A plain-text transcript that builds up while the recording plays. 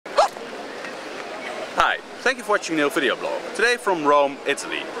Hi, thank you for watching a new video blog. Today from Rome,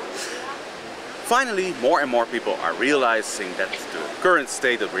 Italy. Finally, more and more people are realizing that the current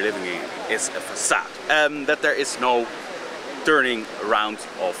state that we're living in is a facade and that there is no turning around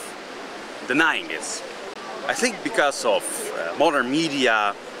of denying this. I think because of modern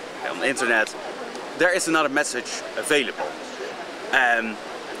media and on the internet, there is another message available. And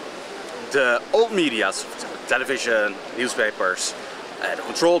the old media, television, newspapers, the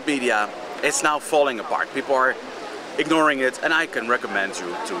controlled media, it's now falling apart. People are ignoring it, and I can recommend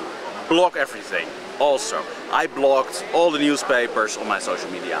you to block everything. Also, I blocked all the newspapers on my social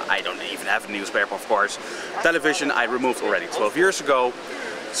media. I don't even have a newspaper, of course. Television I removed already 12 years ago.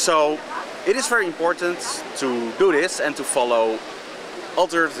 So it is very important to do this and to follow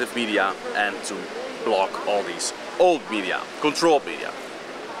alternative media and to block all these old media, controlled media.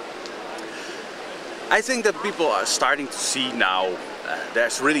 I think that people are starting to see now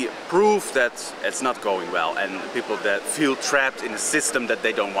there's really proof that it's not going well, and people that feel trapped in a system that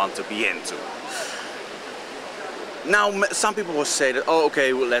they don't want to be into. Now, some people will say that, oh,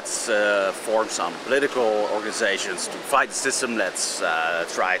 okay, well, let's form some political organizations to fight the system. Let's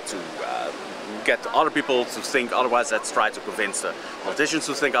try to get other people to think otherwise. Let's try to convince the politicians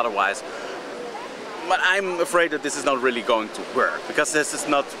to think otherwise. But I'm afraid that this is not really going to work, because this is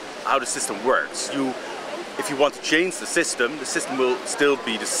not how the system works. If you want to change the system will still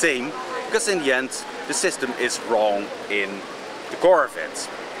be the same, because in the end the system is wrong in the core of it.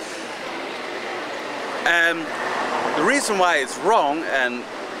 And the reason why it's wrong and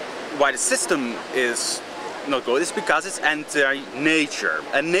why the system is not good is because it's anti-nature,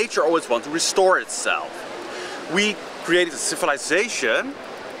 and nature always wants to restore itself. We created a civilization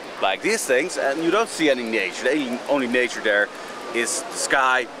like these things, and you don't see any nature. The only nature there is the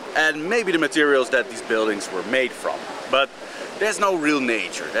sky and maybe the materials that these buildings were made from. But there's no real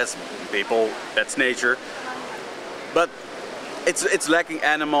nature. That's people, that's nature. But it's lacking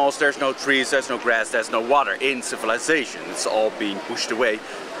animals, there's no trees, there's no grass, there's no water in civilization. It's all being pushed away.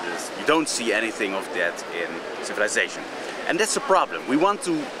 You don't see anything of that in civilization. And that's the problem. We want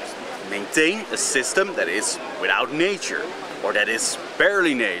to maintain a system that is without nature, or that is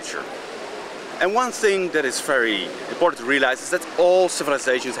barely nature. And one thing that is very important to realize is that all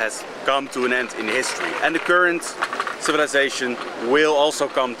civilizations has come to an end in history, and the current civilization will also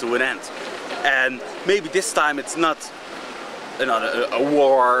come to an end. And maybe this time it's not a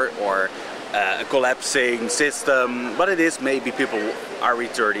war or a collapsing system, but it is maybe people are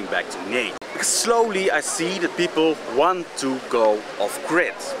returning back to nature. Because slowly I see that people want to go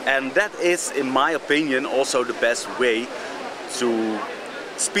off-grid, and that is, in my opinion, also the best way to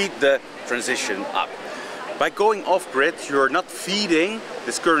speed the transition up. By going off-grid, you're not feeding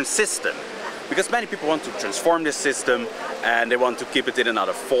this current system, because many people want to transform this system and they want to keep it in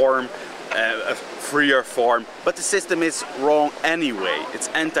another form, a freer form, but the system is wrong anyway. It's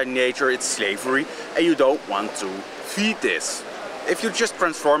anti-nature, it's slavery, and you don't want to feed this. If you just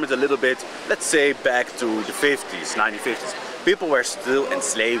transform it a little bit, let's say back to the 50s, 1950s, people were still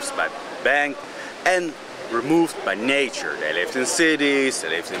enslaved by bank and removed by nature. They lived in cities, they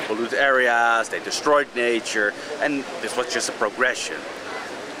lived in polluted areas, they destroyed nature, and this was just a progression.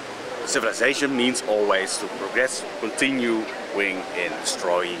 Civilization means always to progress, continuing in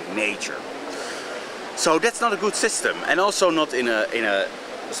destroying nature. So that's not a good system, and also not in a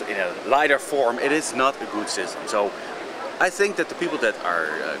lighter form. It is not a good system. So I think that the people that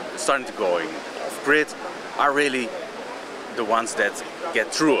are starting to going off-grid are really the ones that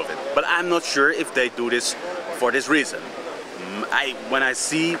get through of it. But I'm not sure if they do this for this reason. When I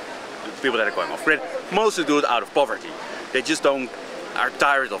see people that are going off-grid, mostly do it out of poverty. They just are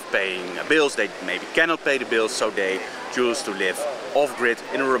tired of paying bills, they maybe cannot pay the bills, so they choose to live off-grid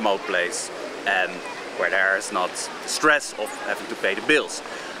in a remote place and where there is not stress of having to pay the bills.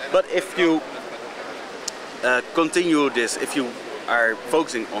 But if you continue this, if you are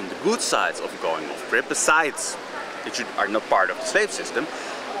focusing on the good sides of going off-grid, besides that you are not part of the slave system,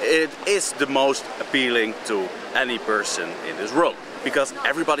 it is the most appealing to any person in this world, because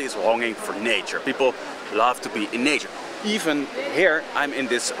everybody is longing for nature. People love to be in nature. Even here, I'm in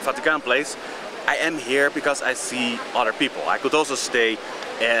this Vatican place. I am here because I see other people. I could also stay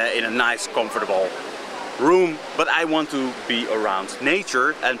in a nice, comfortable room, but I want to be around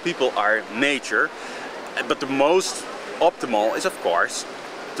nature, and people are nature. But the most optimal is, of course,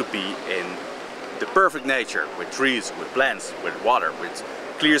 to be in the perfect nature, with trees, with plants, with water, with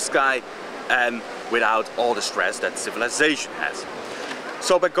clear sky, and without all the stress that civilization has.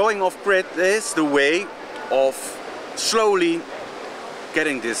 So by going off-grid is the way of slowly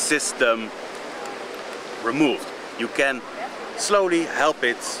getting this system removed. You can slowly help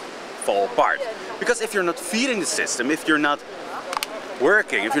it fall apart. Because if you're not feeding the system, if you're not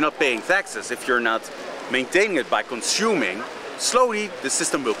working, if you're not paying taxes, if you're not maintaining it by consuming, slowly the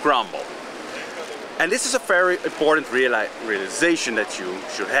system will crumble. And this is a very important realization that you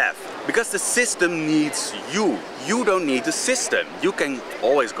should have. Because the system needs you. You don't need the system. You can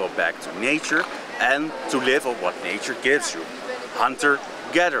always go back to nature and to live on what nature gives you.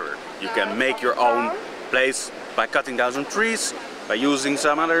 Hunter-gatherer. You can make your own place by cutting down some trees, by using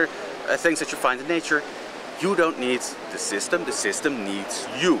some other things that you find in nature. You don't need the system needs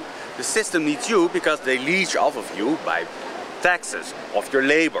you. The system needs you because they leech off of you by taxes, of your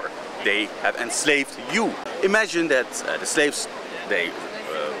labor. They have enslaved you. Imagine that the slaves, they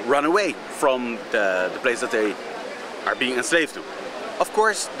run away from the place that they are being enslaved to. Of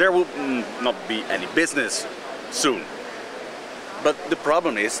course, there will not be any business soon. But the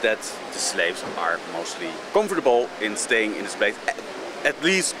problem is that the slaves are mostly comfortable in staying in this place, at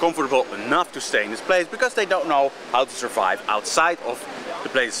least comfortable enough to stay in this place, because they don't know how to survive outside of the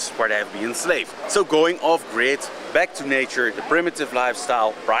place where they have been enslaved. So going off-grid, back to nature, the primitive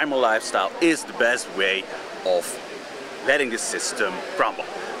lifestyle, primal lifestyle, is the best way of letting the system crumble.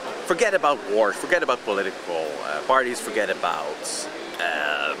 Forget about wars, forget about political parties, forget about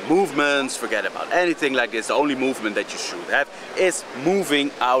movements, forget about anything like this. The only movement that you should have is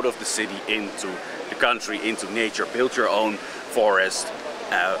moving out of the city into the country, into nature. Build your own forest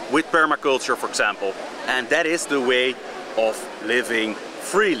with permaculture, for example, and that is the way of living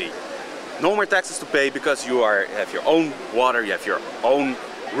freely. No more taxes to pay because you have your own water, you have your own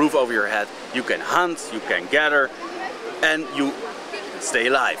roof over your head, you can hunt, you can gather, and you stay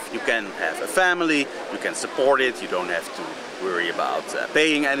alive. You can have a family, you can support it, you don't have to worry about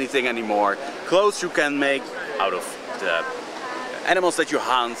paying anything anymore. Clothes you can make out of the animals that you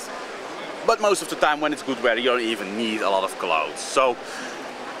hunt, but most of the time when it's good weather you don't even need a lot of clothes. So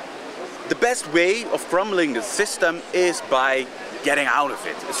the best way of crumbling the system is by getting out of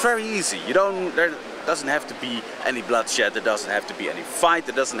it. It's very easy. There doesn't have to be any bloodshed, there doesn't have to be any fight,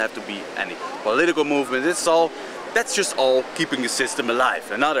 there doesn't have to be any political movement. That's just all keeping the system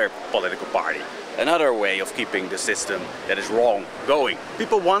alive. Another political party, another way of keeping the system that is wrong going.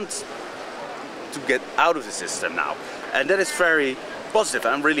 People want to get out of the system now, and that is very positive.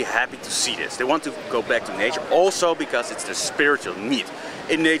 I'm really happy to see this. They want to go back to nature also because it's their spiritual need.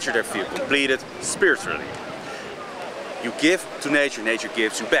 In nature they feel completed spiritually. You give to nature, nature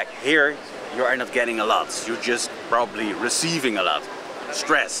gives you back. Here you are not getting a lot, you're just probably receiving a lot.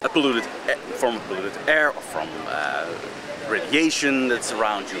 Stress, from polluted air, or from radiation that's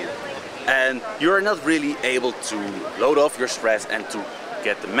around you. And you're not really able to load off your stress and to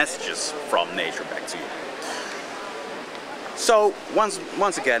get the messages from nature back to you. So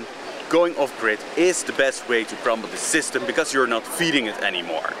once again, going off-grid is the best way to crumble the system because you're not feeding it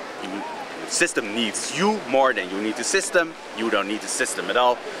anymore. The system needs you more than you need the system. You don't need the system at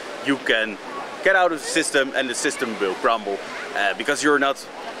all. You can get out of the system and the system will crumble because you're not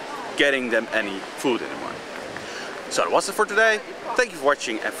getting them any food anymore. So that was it for today. Thank you for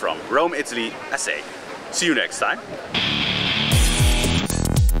watching, and from Rome, Italy, I say, see you next time.